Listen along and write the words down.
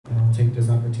take this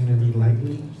opportunity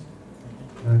lightly.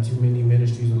 Not too many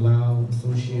ministries allow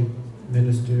associate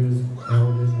ministers,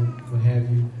 elders, and what have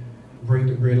you, break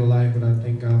the bread of life, but I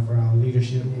thank God for our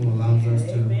leadership who allows us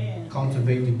to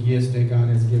cultivate the gifts that God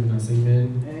has given us.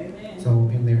 Amen. Amen. So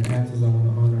in their absence, I want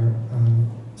to honor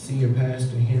Senior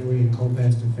Pastor Henry and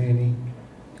Co-Pastor Fanny,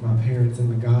 my parents in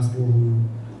the gospel who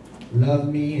love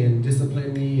me and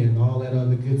discipline me and all that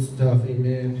other good stuff.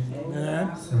 Amen.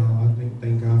 Amen. So I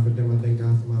thank God for them. I thank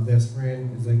God for my best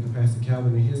friend, Executive Pastor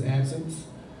Calvin, in his absence.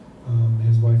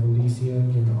 His wife Alicia,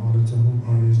 giving honor to whom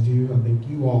honor is due. I thank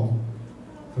you all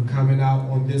for coming out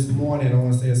on this morning. I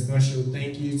want to say a special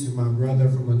thank you to my brother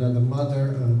from another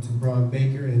mother, to Brian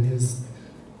Baker and his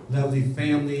lovely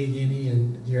family, Yenny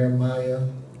and Jeremiah.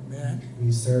 Amen. We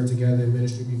served together in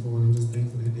ministry before, and I'm just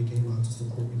thankful that they came out to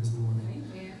support me this morning.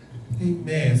 Amen.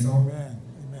 Amen. So, Amen.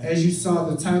 As you saw,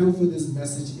 the title for this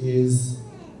message is,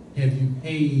 Have You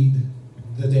Paid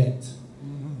the Debt?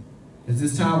 Mm-hmm. As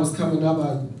this time was coming up,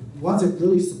 I wasn't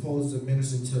really supposed to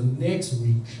minister until next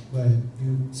week, but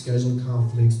due to schedule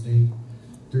conflicts, they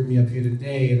threw me up here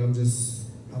today, and I was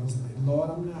like, Lord,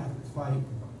 I'm not quite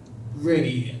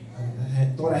ready. I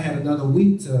thought I had another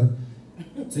week to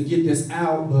get this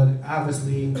out, but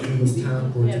obviously it was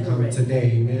time for it to come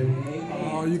today.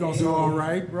 Amen. Oh, you gonna do all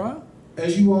right, bro?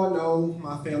 As you all know,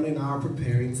 my family and I are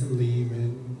preparing to leave,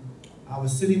 and I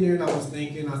was sitting there and I was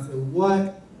thinking, I said,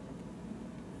 what,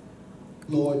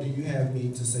 Lord, do you have me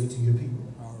to say to your people?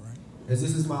 All right. As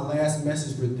this is my last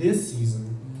message for this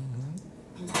season,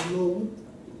 I was like, Lord,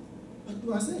 what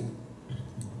do I say?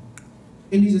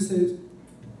 And he just said,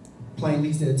 plainly,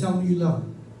 he said, tell me you love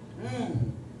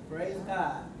him. Praise God.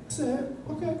 I said,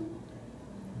 okay.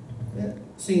 That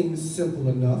seems simple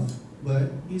enough,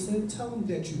 but he said, tell him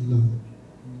that you love him.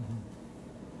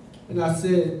 And I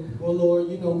said, well, Lord,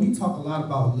 you know, we talk a lot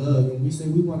about love, and we say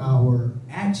we want our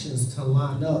actions to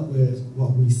line up with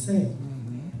what we say.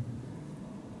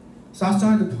 So I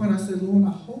started to point, I said, Lord,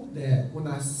 I hope that when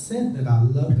I said that I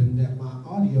loved him, that my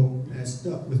audio matched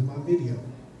up with my video.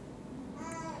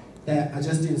 That I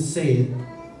just didn't say it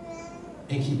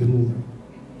and keep it moving.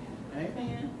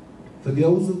 Amen. For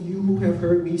those of you who have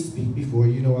heard me speak before,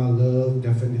 you know I love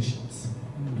definitions.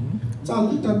 So I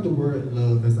looked up the word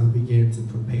love as I began to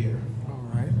prepare. All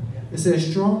right. It says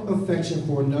strong affection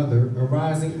for another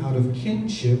arising out of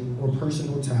kinship or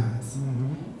personal ties.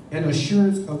 An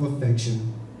assurance of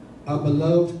affection, a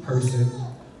beloved person,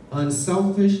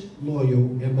 unselfish, loyal,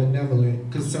 and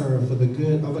benevolent concern for the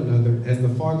good of another as the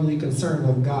fatherly concern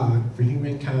of God for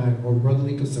humankind or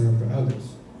brotherly concern for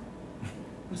others.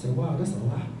 I said, wow, that's a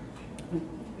lot.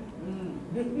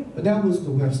 But that was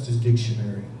the Webster's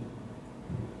Dictionary.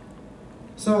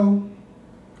 So,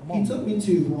 he took me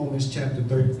to Romans chapter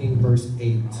 13, verse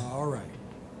 8. All right.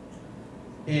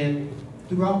 And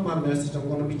throughout my message, I'm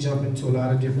going to be jumping to a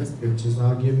lot of different scriptures.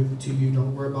 I'll give it to you.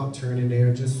 Don't worry about turning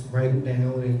there. Just write them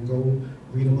down and go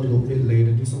read them a little bit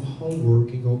later. Do some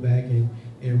homework and go back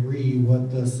and read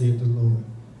what thus said the Lord.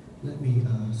 Let me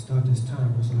start this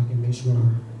timer so I can make sure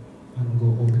I don't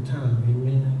go over time.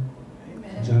 Amen.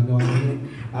 Y'all know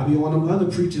I be on them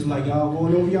other preachers like y'all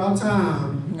going over y'all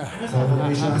time. So I want to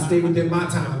make sure I stay within my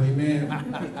time.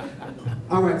 Amen.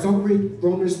 All right, so I'm going to read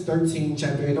Romans 13,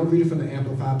 chapter 8. I'll read it from the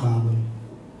Amplified Bible.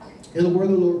 And the word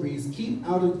of the Lord reads, keep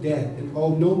out of debt and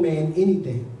owe no man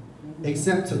anything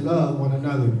except to love one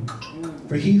another.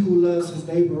 For he who loves his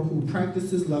neighbor, who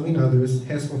practices loving others,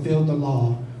 has fulfilled the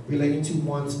law relating to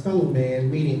one's fellow man,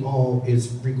 meeting all its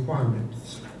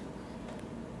requirements.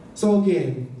 So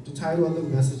again, the title of the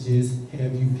message is,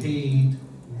 have you paid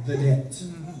the debt?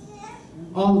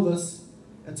 All of us,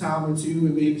 a time or two,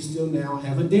 and maybe still now,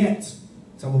 have a debt.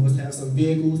 Some of us have some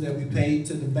vehicles that we paid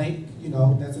to the bank, you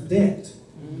know, that's a debt.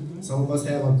 Some of us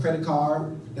have a credit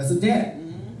card, that's a debt.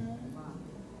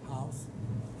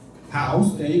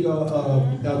 House, there you go,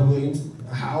 Elder Williams.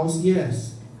 A house,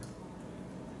 yes.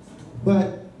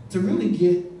 But to really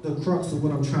get the crux of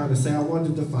what I'm trying to say, I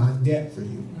wanted to define debt for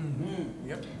you.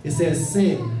 It says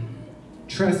sin,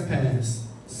 trespass,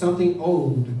 something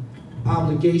owed,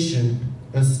 obligation,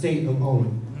 a state of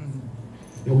owing.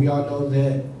 And we all know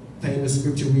that famous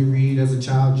scripture we read as a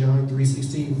child, John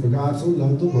 3:16, for God so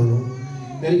loved the world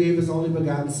that he gave his only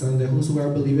begotten Son, that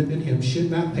whosoever believeth in him should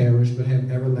not perish, but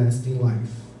have everlasting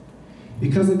life.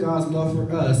 Because of God's love for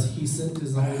us, he sent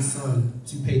his only Son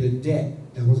to pay the debt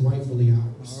that was rightfully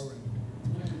ours.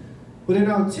 But in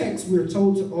our text, we're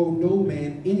told to owe no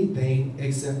man anything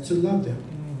except to love them.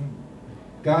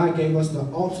 God gave us the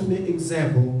ultimate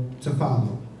example to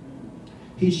follow.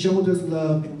 He showed us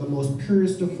love in the most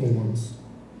purest of forms.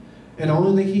 And the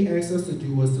only thing he asked us to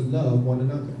do was to love one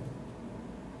another.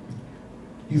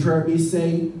 You've heard me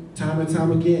say time and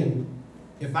time again,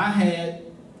 if I had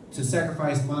to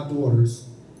sacrifice my daughters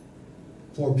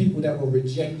for people that will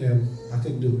reject them, I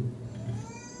couldn't do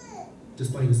it.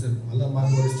 Just plain and simple. I love my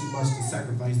daughters too much to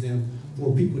sacrifice them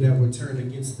for people that would turn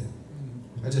against them.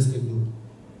 I just couldn't do it.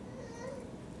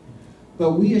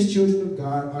 But we as children of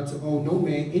God are to owe no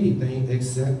man anything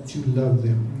except to love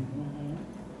them.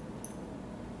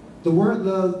 The word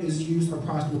love is used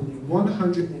approximately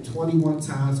 121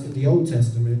 times in the Old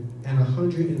Testament and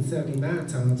 179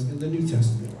 times in the New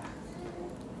Testament.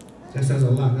 That says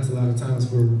a lot. That's a lot of times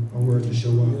for a word to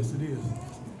show up. Yes, it is.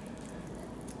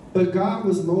 But God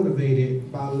was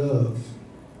motivated by love.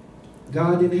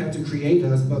 God didn't have to create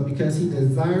us, but because he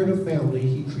desired a family,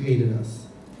 he created us.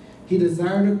 He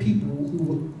desired a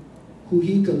people who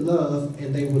he could love,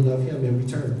 and they would love him in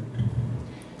return.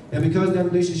 And because that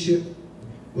relationship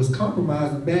was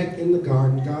compromised back in the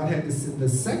garden, God had to send the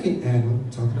second Adam,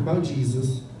 talking about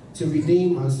Jesus, to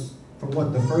redeem us from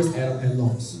what the first Adam had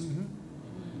lost.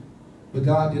 But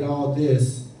God did all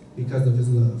this because of his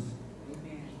love.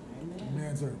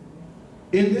 Amen, sir.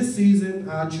 In this season,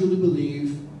 I truly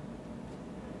believe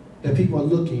that people are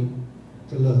looking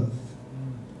for love.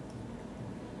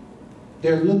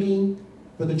 They're looking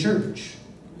for the church.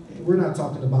 We're not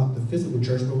talking about the physical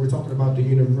church, but we're talking about the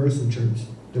universal church,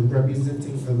 the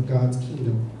representing of God's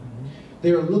kingdom.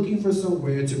 They are looking for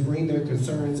somewhere to bring their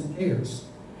concerns and cares.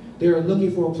 They are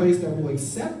looking for a place that will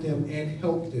accept them and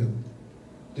help them.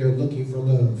 They're looking for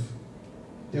love.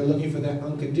 They're looking for that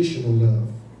unconditional love.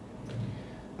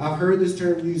 I've heard this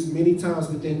term used many times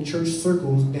within church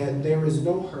circles, that there is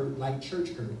no hurt like church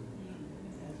hurt.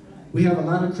 We have a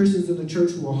lot of Christians in the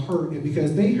church who are hurt, and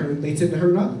because they hurt, they tend to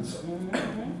hurt others.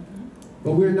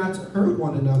 But we're not to hurt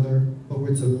one another, but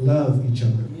we're to love each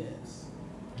other. Yes.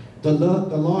 The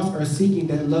lost are seeking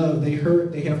that love they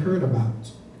have heard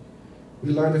about.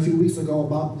 We learned a few weeks ago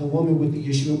about the woman with the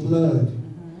issue of blood.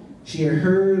 She had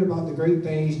heard about the great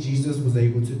things Jesus was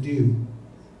able to do.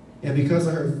 And because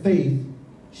of her faith,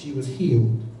 she was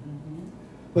healed.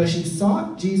 But she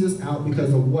sought Jesus out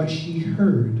because of what she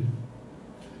heard.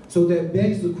 So that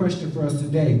begs the question for us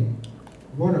today.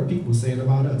 What are people saying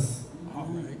about us? All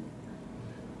right.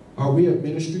 Are we a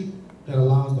ministry that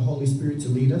allows the Holy Spirit to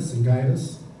lead us and guide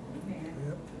us?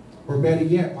 Yep. Or better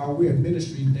yet, are we a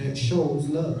ministry that shows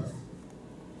love?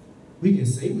 We can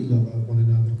say we love one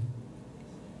another,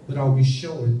 but are we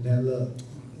showing that love?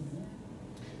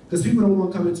 Because people don't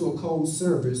want to come into a cold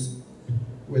service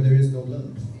where there is no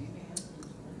love.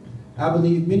 I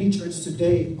believe many churches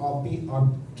today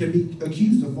can be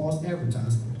accused of false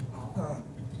advertisement.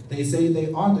 They say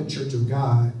they are the church of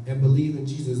God and believe in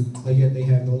Jesus, but yet they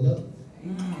have no love.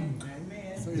 Amen.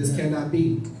 This cannot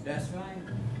be. That's right.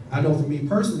 I know for me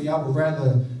personally, I would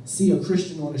rather see a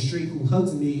Christian on the street who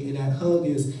hugs me and that hug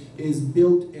is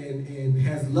built and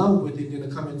has love with it than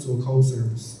to come into a cold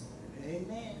service.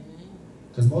 Amen.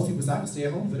 Because most people decide to stay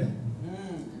at home for that.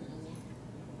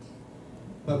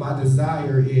 But my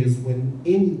desire is when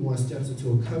anyone steps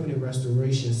into a covenant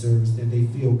restoration service that they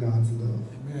feel God's love.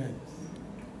 Amen.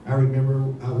 I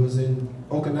remember I was in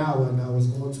Okinawa and I was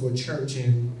going to a church,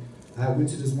 and I went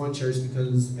to this one church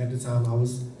because at the time I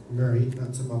was married,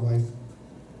 not to my wife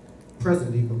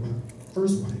presently, but my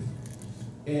first wife.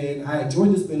 And I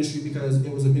joined this ministry because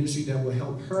it was a ministry that would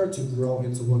help her to grow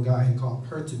into what God had called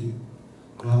her to do.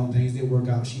 Things didn't work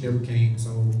out. She never came,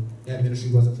 so that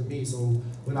ministry wasn't for me. So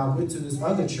when I went to this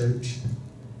other church,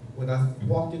 when I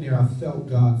walked in there, I felt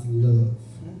God's love.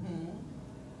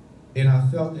 And I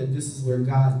felt that this is where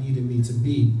God needed me to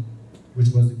be, which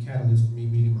was the catalyst for me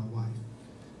meeting my wife.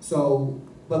 So,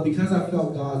 but because I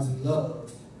felt God's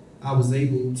love, I was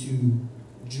able to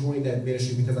join that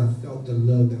ministry because I felt the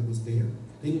love that was there.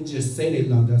 They didn't just say they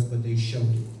loved us, but they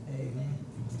showed it.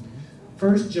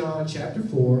 1 John chapter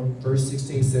 4, verse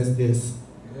 16 says this,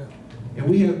 and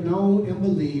we have known and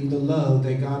believed the love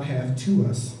that God hath to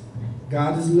us.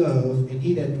 God is love, and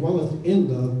he that dwelleth in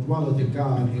love dwelleth in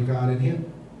God, and God in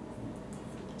him.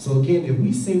 So again, if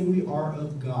we say we are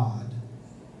of God,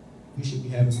 we should be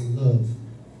having some love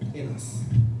in us.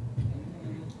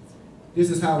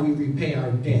 This is how we repay our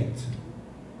debt.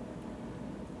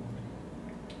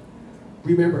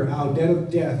 Remember, our debt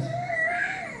of death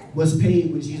was paid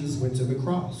when Jesus went to the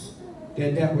cross.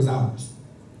 That debt was ours.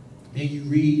 And you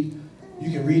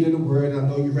can read in the Word, and I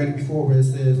know you read it before, where it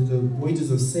says the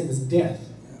wages of sin is death.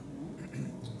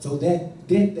 So that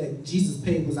debt that Jesus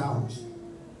paid was ours.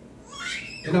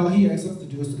 And all he asks us to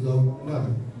do is to love one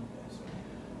another.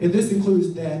 And this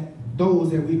includes that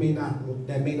those that may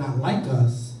not like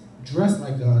us, dress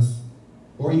like us,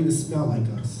 or even smell like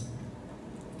us.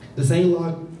 The same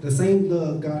the same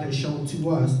love God has shown to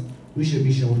us, we should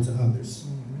be showing to others.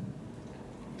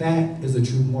 That is a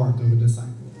true mark of a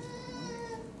disciple.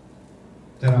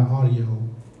 That our audio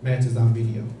matches our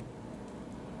video.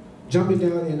 Jumping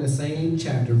down in the same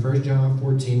chapter, 1 John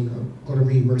 14, I'm going to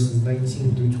read verses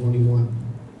 19 through 21.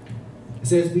 It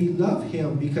says, we love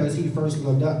him because he first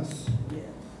loved us. Yes.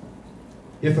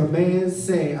 If a man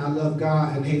say, I love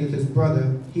God and hateth his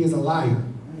brother, he is a liar.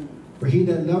 For he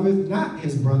that loveth not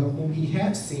his brother whom he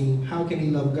hath seen, how can he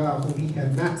love God whom he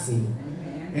hath not seen?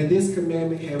 And this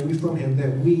commandment have we from him,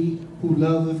 that we who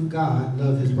loveth God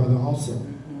love his brother also.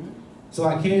 So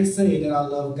I can't say that I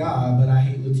love God, but I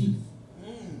hate Latif.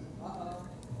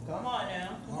 Come on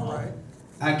now. Come All right.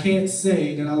 I can't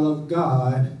say that I love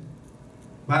God,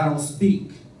 but I don't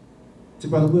speak to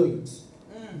Brother Williams.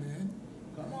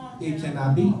 Come on. It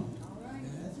cannot be.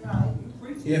 That's right. You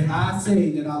preaching. If I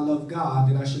say that I love God,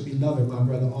 then I should be loving my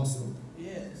brother also.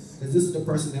 Yes. Because this is the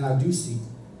person that I do see.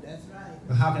 That's right.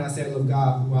 But how can I say I love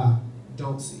God who I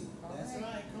don't see? That's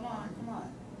right. Come on. Come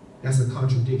on. That's a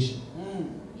contradiction.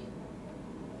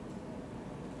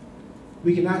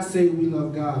 We cannot say we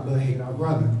love God but hate our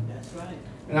brother. That's right.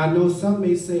 And I know some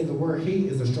may say the word hate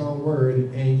is a strong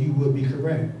word, and you would be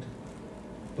correct.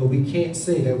 But we can't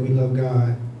say that we love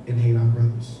God and hate our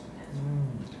brothers.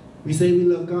 We say we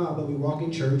love God, but we walk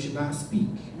in church and not speak.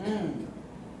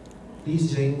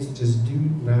 These things just do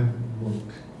not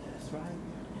work. That's right.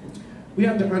 We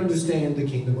have to understand the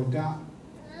kingdom of God.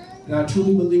 And I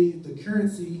truly believe the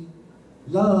currency,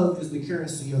 love is the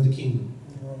currency of the kingdom.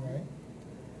 All right.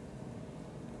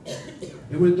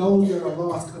 And when those that are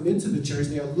lost come into the church,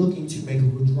 they are looking to make a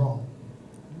withdrawal.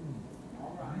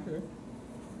 All right. Okay.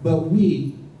 But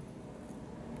we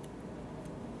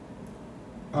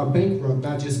are bankrupt,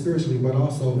 not just spiritually, but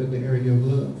also in the area of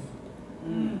love.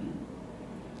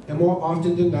 And more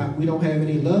often than not, we don't have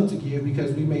any love to give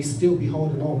because we may still be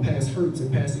holding on past hurts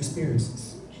and past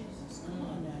experiences. Jesus, come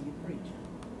on now. You preaching.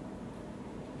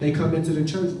 They come into the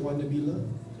church wanting to be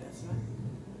loved. That's right.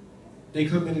 They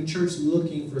come into church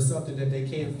looking for something that they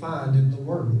can't find in the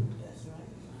world. That's right.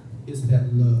 It's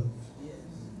that love. Yes.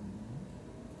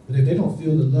 But if they don't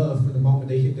feel the love from the moment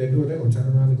they hit that door, they're going to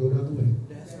turn around and go the other way.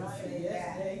 That's right.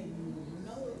 Yes, they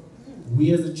know it.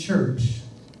 We as a church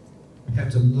have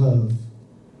to love.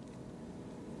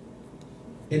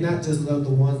 And not just love the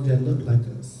ones that look like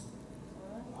us.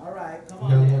 All right. Come We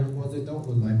on gotta now. love the ones that don't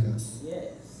look like us.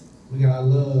 Yes. We gotta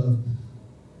love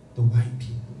the white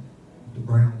people, the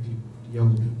brown people, the yellow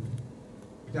people.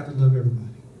 We got to love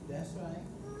everybody. That's right.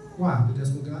 Why? Because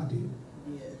that's what God did.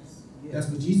 Yes. Yes. That's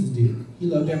what Jesus did. He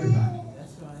loved everybody.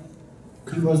 That's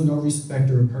right. He was no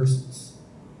respecter of persons.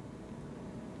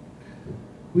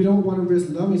 We don't want to risk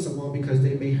loving someone because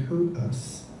they may hurt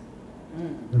us.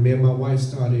 When me and my wife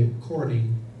started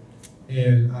courting,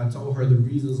 and I told her the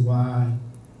reasons why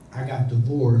I got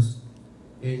divorced,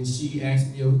 and she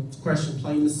asked me a question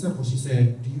plain and simple. She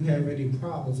said, do you have any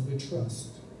problems with trust?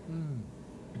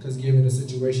 Because given the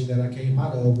situation that I came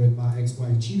out of when my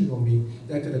ex-wife cheated on me,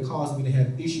 that could have caused me to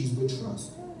have issues with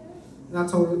trust. And I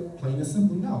told her plain and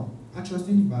simple, no, I trust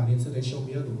anybody until they show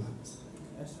me otherwise.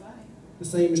 That's right. The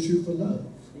same is true for love.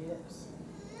 Yes.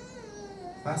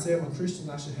 If I say I'm a Christian,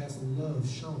 I should have some love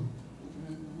shown.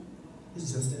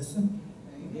 It's just that simple.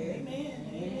 Amen.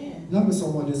 Amen. Loving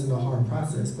someone isn't a hard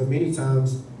process, but many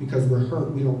times because we're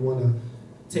hurt, we don't want to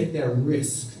take that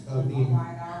risk of being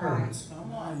hurt.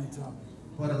 Come Now on. you talking.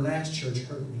 Well, the last church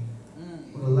hurt me.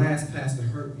 Well, the last pastor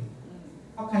hurt me.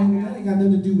 Okay, well, that ain't got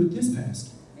nothing to do with this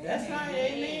pastor. That's right.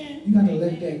 Amen. You got to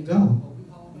let that go,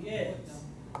 Yes.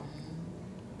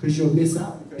 because you'll miss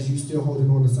out because you're still holding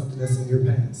on to something that's in your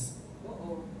past.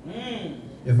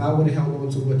 If I would have held on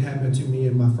to what happened to me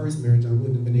in my first marriage, I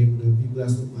wouldn't have been able to be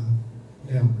blessed with my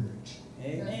now marriage.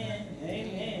 Amen.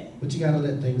 Amen. But you got to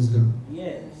let things go.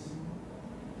 Yes.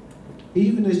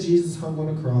 Even as Jesus hung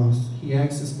on the cross, he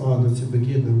asked his Father to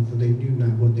forgive them, for they knew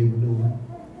not what they were doing.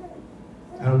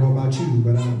 I don't know about you,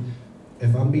 but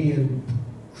if I'm being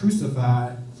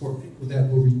crucified for people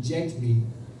that will reject me,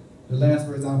 the last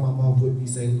words out of my mouth would be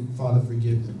saying, Father,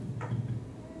 forgive them.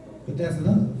 But that's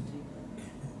love.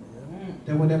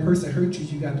 That when that person hurt you,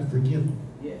 you got to forgive them.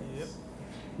 Yes.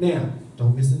 Now,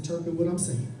 don't misinterpret what I'm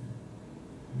saying.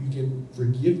 You can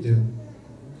forgive them,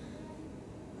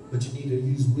 but you need to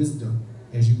use wisdom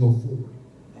as you go forward.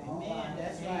 Amen.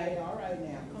 That's right. All right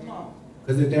now. Come on.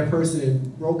 Because if that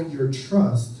person broke your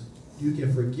trust, you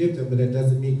can forgive them, but that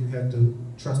doesn't mean you have to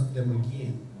trust them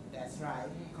again. That's right.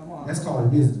 Come on. That's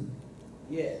called wisdom.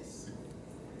 Yes.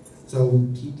 So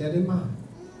keep that in mind.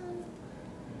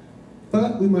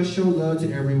 But we must show love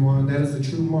to everyone. That is the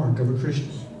true mark of a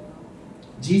Christian.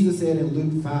 Jesus said in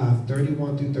Luke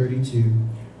 5:31 through 32,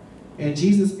 and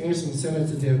Jesus answering said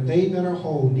unto them, they that are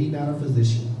whole need not a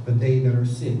physician, but they that are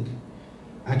sick.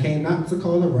 I came not to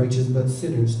call the righteous, but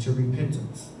sinners to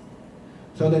repentance.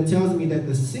 So that tells me that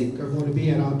the sick are going to be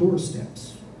at our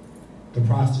doorsteps. The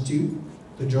prostitute,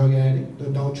 the drug addict, the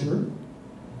adulterer,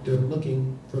 they're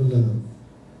looking for love.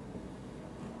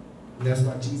 And that's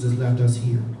why Jesus left us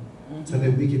here, so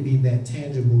that we can be that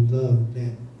tangible love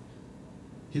that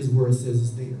his word says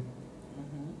is there.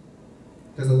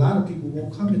 Because a lot of people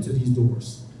won't come into these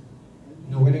doors.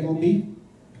 You know where they're going to be?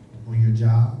 On your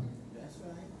job. That's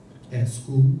right. At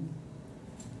school.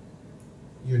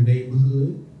 Your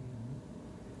neighborhood.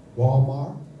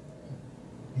 Walmart.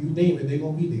 You name it, they're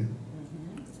going to be there.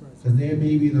 Because they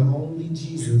may be the only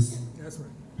Jesus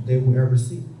they will ever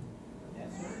see.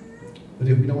 But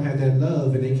if we don't have that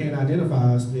love and they can't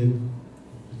identify us, then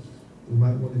we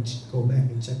might want to go back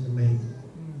and check the manual.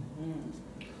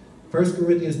 1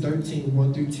 Corinthians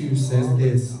 13:1 through 2 says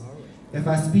this, if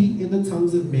I speak in the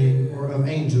tongues of men or of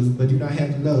angels, but do not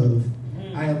have love,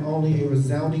 I am only a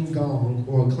resounding gong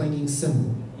or a clanging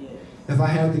cymbal. If I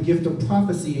have the gift of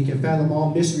prophecy and can fathom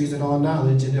all mysteries and all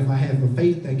knowledge, and if I have a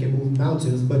faith that can move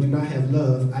mountains, but do not have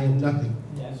love, I am nothing.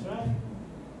 That's right.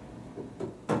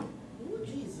 Ooh,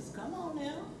 Jesus, come on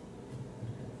now.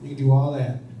 You can do all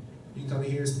that. You can come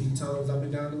in here and speak tongues up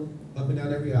and down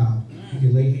every aisle. You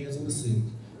can lay hands on the sick.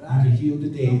 You can heal the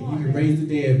dead. You can raise the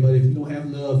dead. But if you don't have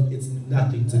love, it's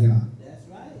nothing to God. That's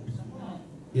right. Come on.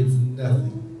 It's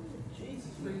nothing.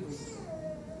 Jesus.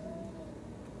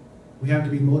 We have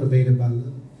to be motivated by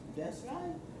love. That's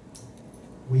right.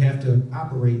 We have to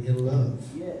operate in love.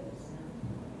 Yes.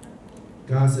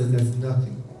 God says that's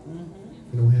nothing.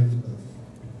 We don't have love.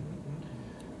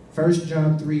 1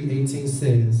 John 3:18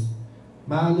 says,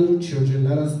 my little children,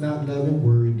 let us not love in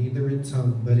word, neither in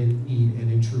tongue, but in deed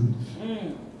and in truth.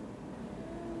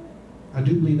 I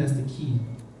do believe that's the key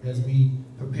as we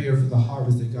prepare for the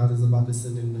harvest that God is about to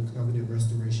send in the covenant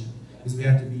restoration. Is we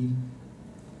have to be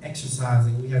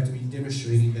exercising, we have to be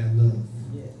demonstrating that love.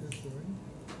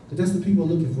 Because that's what people are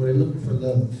looking for. They're looking for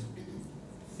love.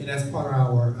 And that's part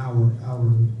of our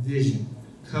vision,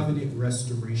 covenant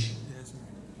restoration.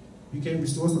 You can't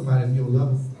restore somebody if you don't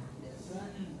love them.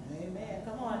 Amen.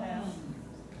 Come on now.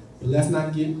 But let's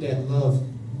not get that love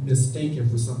mistaken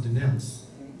for something else.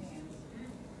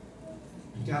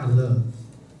 You gotta love.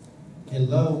 And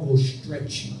love will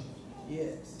stretch you.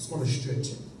 Yes. It's going to stretch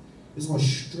you. It's going to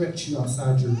stretch you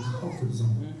outside your comfort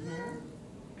zone.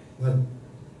 But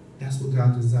that's what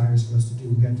God desires for us to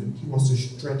do. He wants to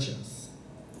stretch us.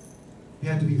 We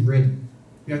have to be ready.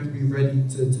 We have to be ready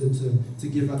to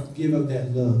give up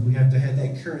that love. We have to have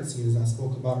that currency, as I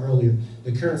spoke about earlier.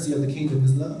 The currency of the kingdom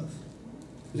is love.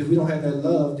 But if we don't have that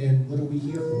love, then what are we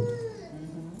here for?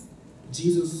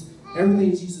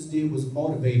 Everything Jesus did was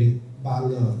motivated by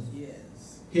love.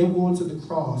 Yes. Him going to the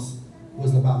cross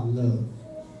was about love.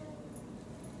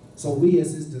 So we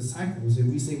as his disciples, if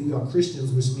we say we are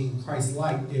Christians, which means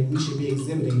Christ-like, then we should be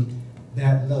exhibiting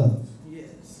that love.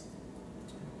 Yes.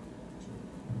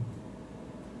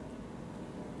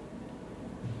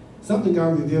 Something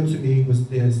God revealed to me was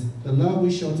this: the love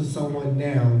we show to someone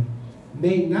now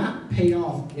may not pay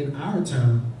off in our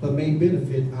time, but may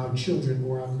benefit our children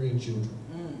or our grandchildren.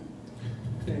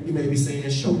 You may be saying,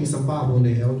 show me some Bible in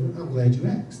there, Elder. I'm glad you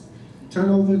asked. Turn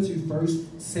over to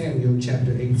 1 Samuel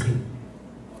chapter 18.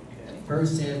 1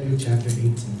 Samuel chapter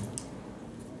 18.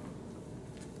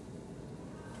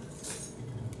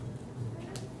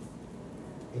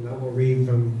 And I'm going to read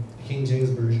from the King James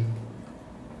Version.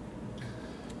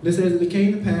 It says, and it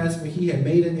came to pass when he had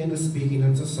made an end of speaking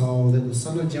unto Saul that the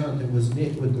son of Jonathan was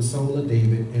knit with the soul of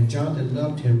David, and Jonathan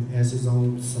loved him as his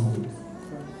own soul.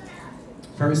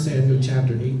 1 Samuel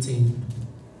chapter 18,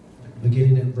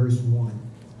 beginning at verse 1.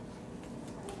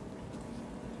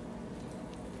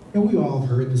 And we all have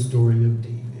heard the story of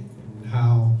David, and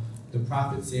how the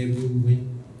prophet Samuel went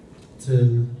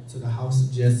to the house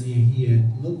of Jesse, and he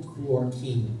had looked for a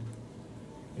king.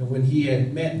 And when he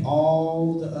had met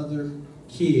all the other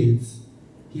kids,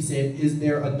 he said, is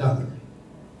there another?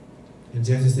 And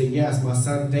Jesse said, yes, my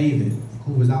son David,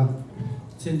 who was out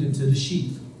tending to the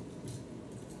sheep.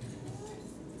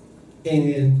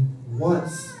 And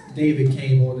once David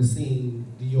came on the scene,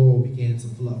 the oil began to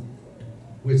flow,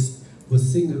 which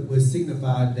was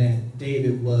signified that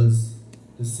David was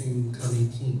the soon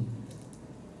coming king.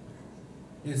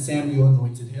 And Samuel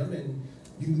anointed him, and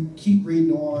you keep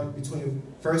reading on between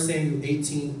 1 Samuel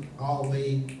 18 all the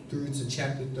way through to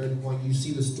chapter 31. You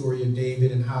see the story of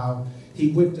David and how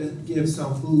he went to give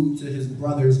some food to his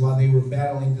brothers while they were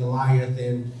battling Goliath,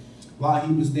 and while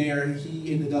he was there,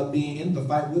 he ended up being in the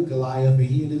fight with Goliath, and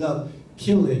he ended up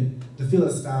killing the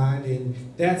Philistine, and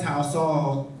that's how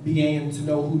Saul began to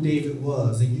know who David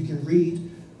was. And you can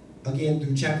read again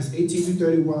through chapters 18 through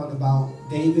 31 about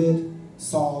David,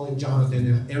 Saul, and Jonathan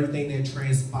and everything that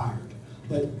transpired.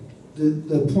 But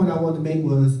the point I wanted to make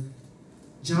was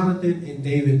Jonathan and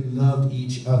David loved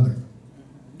each other.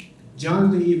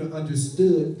 Jonathan even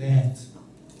understood that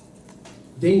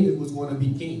David was going to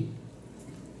be king.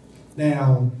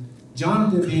 Now,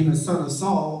 Jonathan being the son of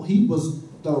Saul, he was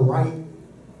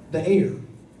the heir.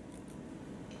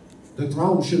 The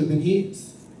throne should have been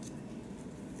his.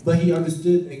 But he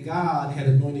understood that God had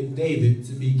anointed David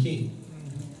to be king.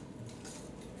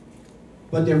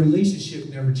 But their relationship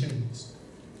never changed.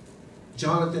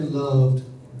 Jonathan loved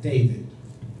David.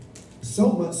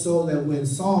 So much so that when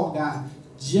Saul got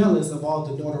jealous of all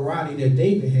the notoriety that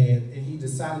David had, and he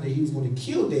decided that he was going to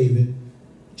kill David,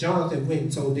 Jonathan went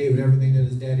and told David everything that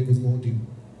his daddy was going to do.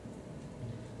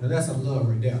 Now that's a love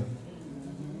right there.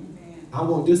 I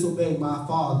won't disobey my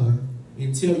father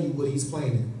and tell you what he's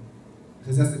planning.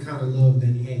 Because that's the kind of love that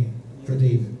he had for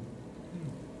David.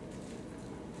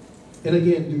 And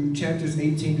again, through chapters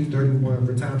 18 through 31,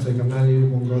 for time's sake, I'm not even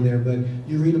going to go there, but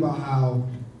you read about how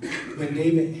when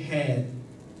David had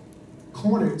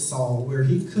cornered Saul, where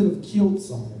he could have killed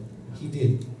Saul, he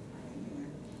didn't.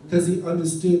 Because he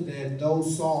understood that though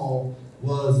Saul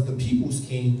was the people's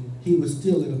king, he was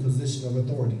still in a position of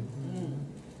authority.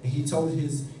 And he told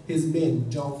his men,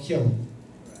 don't kill him.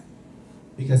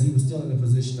 Because he was still in a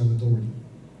position of authority.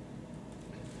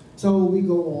 So we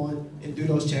go on and do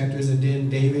those chapters, and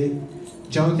then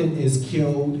Jonathan is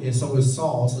killed, and so is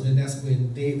Saul. So then that's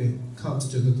when David comes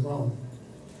to the throne.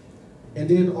 And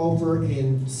then over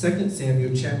in 2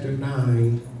 Samuel chapter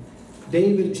 9,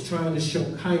 David is trying to show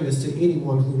kindness to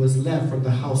anyone who was left from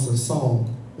the house of Saul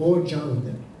or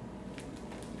Jonathan.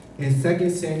 In 2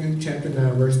 Samuel chapter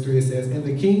 9, verse 3, it says, and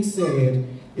the king said,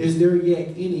 is there yet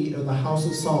any of the house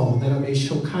of Saul that I may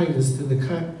show kindness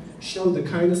to show the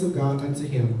kindness of God unto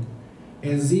him?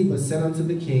 And Ziba said unto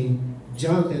the king,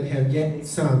 Jonathan have yet a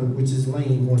son which is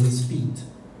lame on his feet.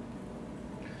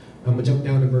 I'm going to jump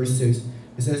down to verse 6.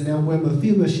 It says, now when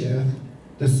Mephibosheth,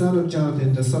 the son of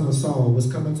Jonathan, the son of Saul,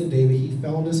 was coming to David, he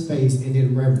fell on his face and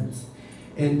did reverence.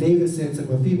 And David said to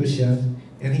Mephibosheth,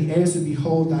 and he answered,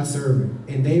 behold thy servant.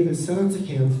 And David said unto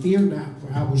him, fear not,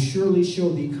 for I will surely show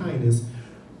thee kindness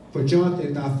for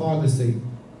Jonathan thy father's sake.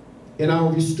 And I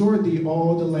will restore thee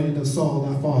all the land of Saul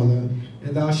thy father,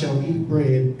 and thou shalt eat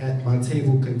bread at my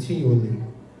table continually.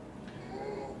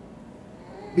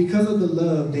 Because of the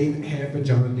love David had for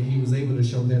Jonathan, he was able to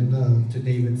show that love to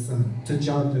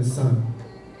Jonathan's son.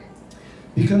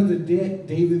 Because of the debt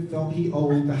David felt he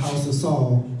owed the house of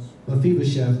Saul,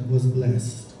 Mephibosheth was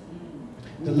blessed.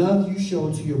 The love you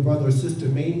show to your brother or sister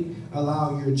may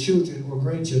allow your children or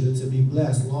grandchildren to be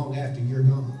blessed long after you're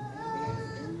gone.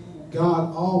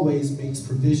 God always makes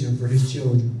provision for his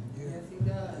children. Yes, he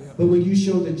does. But when you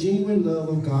show the genuine love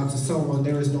of God to someone,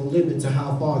 there is no limit to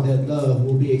how far that love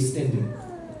will be extended.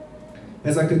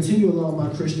 As I continue along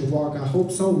my Christian walk, I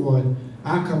hope someone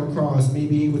I come across may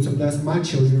be able to bless my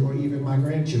children or even my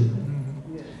grandchildren.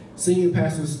 Senior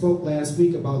pastor spoke last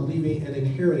week about leaving an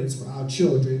inheritance for our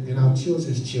children and our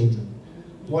children's children.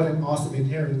 What an awesome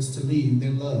inheritance to leave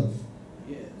in love.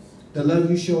 Yes. The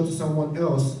love you show to someone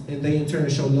else, and they in turn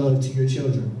show love to your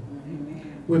children.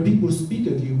 Amen. When people speak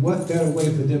of you, what better way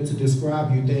for them to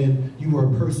describe you than you were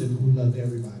a person who loved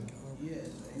everybody? Yes.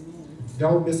 Amen.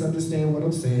 Don't misunderstand what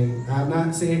I'm saying. I'm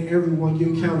not saying everyone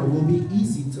you encounter will be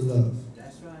easy to love.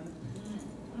 That's right.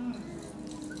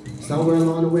 Somewhere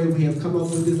along the way, we have come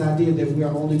up with this idea that we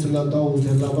are only to love those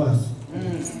that love us.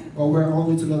 Or we're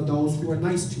only to love those who are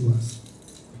nice to us.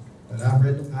 But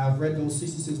I've read those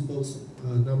 66 books a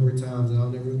number of times, and I'll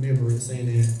never remember it saying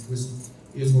that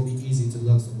it's going to be easy to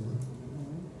love someone.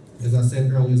 As I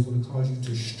said earlier, it's going to cause you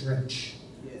to stretch.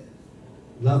 Yes.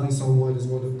 Loving someone is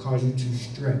going to cause you to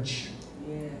stretch.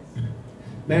 Yes.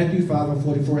 Matthew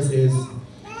 5:44 says,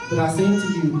 but I say unto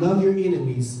you, love your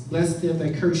enemies, bless them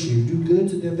that curse you, do good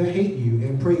to them that hate you,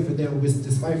 and pray for them which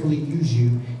despitefully use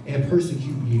you and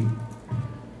persecute you.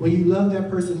 When you love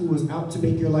that person who is out to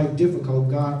make your life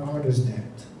difficult, God honors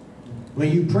that.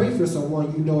 When you pray for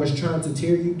someone you know is trying to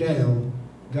tear you down,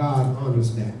 God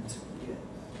honors that.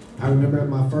 I remember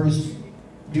my first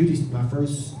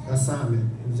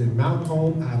assignment. It was in Mountain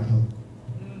Home, Idaho.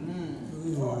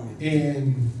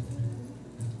 And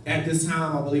at this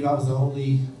time, I believe I was it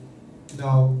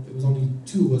was only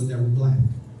 2 of us that were black.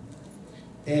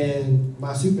 And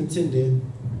my superintendent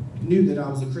knew that I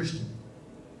was a Christian.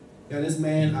 Now, this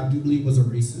man, I do believe, was a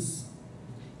racist.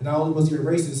 And not only was he a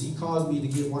racist, he caused me to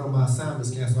get one of my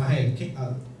assignments canceled. I had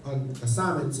an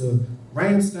assignment to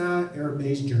Ramstein Air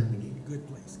Base, Germany. Good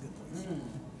place, good place.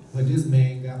 But this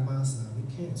man got my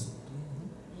assignment canceled.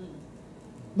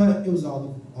 But it was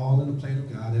all in the plan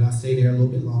of God, and I stayed there a little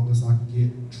bit longer so I could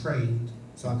get trained,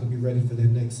 so I could be ready for the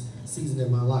next season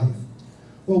in my life.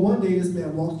 Well, one day this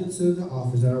man walked into the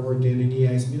office that I worked in, and he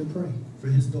asked me to pray for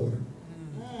his daughter.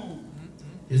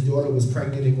 His daughter was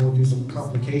pregnant and going through some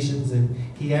complications, and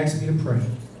he asked me to pray.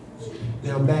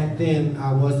 Now, back then,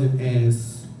 I wasn't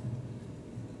as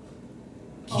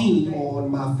keen on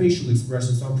my facial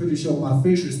expression, so I'm pretty sure my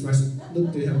facial expression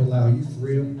looked at him and like, you for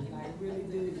real?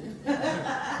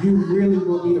 You really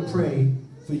want me to pray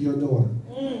for your daughter?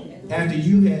 After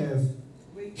you have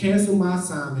canceled my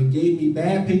assignment, gave me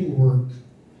bad paperwork,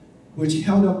 which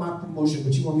held up my promotion,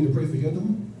 but you want me to pray for your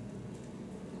daughter?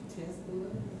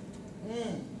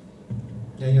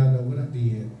 Now y'all know what I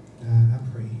did. I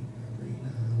prayed.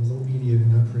 I was obedient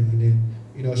and I prayed. And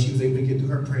you know, she was able to get through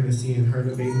her pregnancy and her and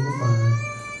the baby were fine.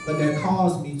 But that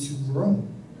caused me to grow.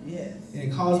 Yes. And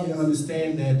it caused me to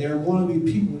understand that there are going to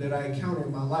be people that I encounter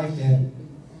in my life that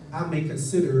I may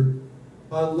consider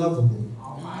unlovable.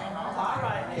 All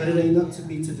right. But it ain't up to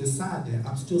me to decide that.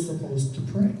 I'm still supposed to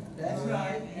pray. That's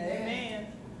right. Amen.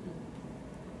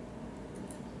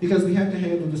 Because we have to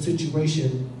handle the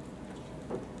situation.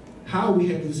 How we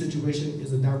handle the situation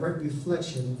is a direct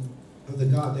reflection of the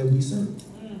God that we serve.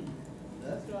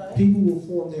 That's right. People will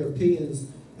form their opinions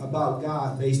about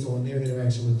God based on their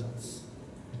interaction with us.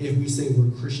 If we say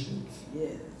we're Christians.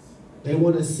 Yes. They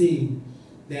want to see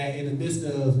that in the midst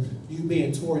of you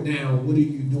being torn down, what are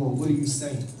you doing? What are you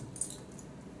saying?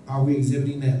 Are we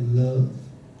exhibiting that love?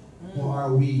 Or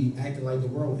are we acting like the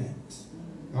world acts?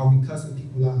 Are we cussing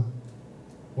people out?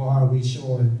 Or are we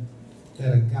showing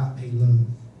that agape love?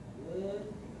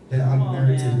 That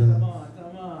unmerited love?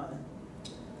 Come on.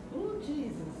 Oh,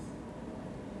 Jesus.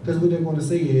 Because what they want to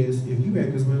say is, if you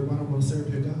act this way, why don't you want to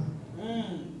serve your God?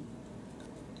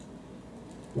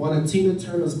 One of Tina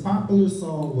Turner's popular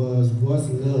song was, What's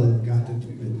Love Got to Do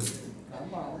with It?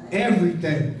 Come on.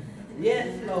 Everything.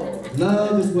 Yes, Lord.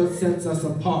 Love is what sets us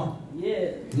apart.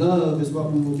 Yes. Love is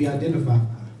what we will be identified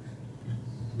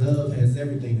by. Love has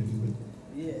everything to do with it.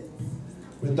 Yes.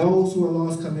 When those who are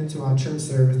lost come into our church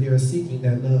service, they are seeking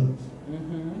that love.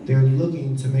 They're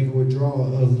looking to make a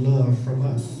withdrawal of love from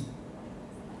us.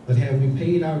 But have we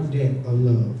paid our debt of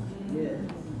love? Yes.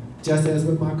 Just as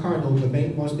with my car note, the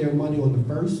bank wants their money on the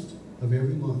first of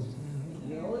every month.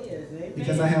 Oh, yes. Amen.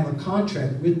 Because I have a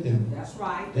contract with them. That's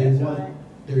right. They want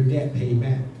their debt paid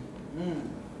back. Mm.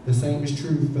 The same is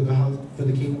true for the house, for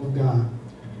the kingdom of God.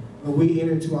 When we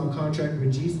enter into our contract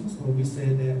with Jesus, when we say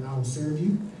that I will serve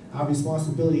you, our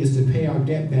responsibility is to pay our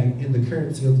debt back in the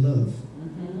currency of love.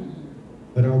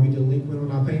 But are we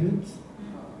delinquent on our payments?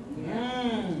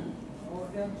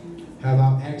 Have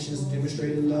our actions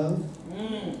demonstrated love?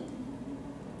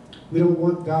 We don't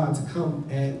want God to come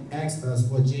and ask us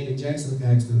what Janet Jackson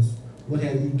asked us. What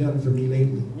have you done for me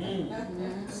lately?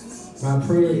 My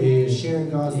prayer is sharing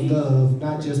God's love,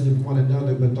 not just with one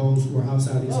another, but those who are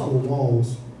outside these four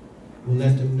walls, will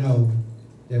let them know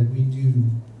that we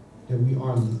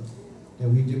are loved, that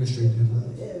we demonstrate that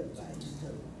love.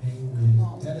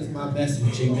 Amen. That is my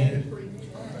message, amen.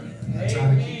 I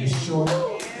try to keep it short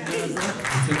and to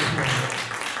the point.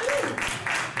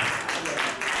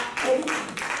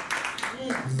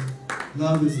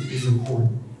 Love is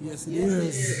important. Yes, it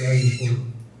is. It's very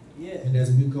important. And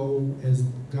as we go, as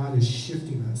God is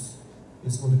shifting us,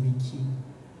 it's going to be key.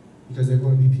 Because there are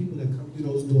going to be people that come through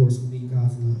those doors who need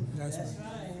God's love. That's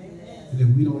right. And if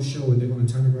we don't show it, they're going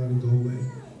to turn around and go away.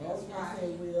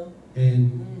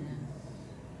 And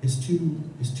it's too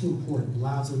important.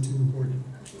 Lives are too important.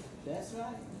 That's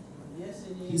right. Yes,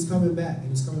 it is. He's coming back, and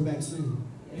he's coming back soon.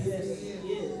 Yes, it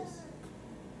is.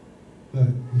 But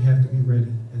we have to be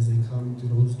ready as they come through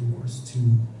those doors to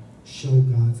show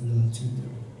God's love to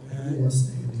them. Everyone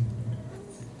standing.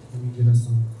 Let me get us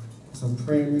some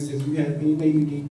prayer music. If you have anything you need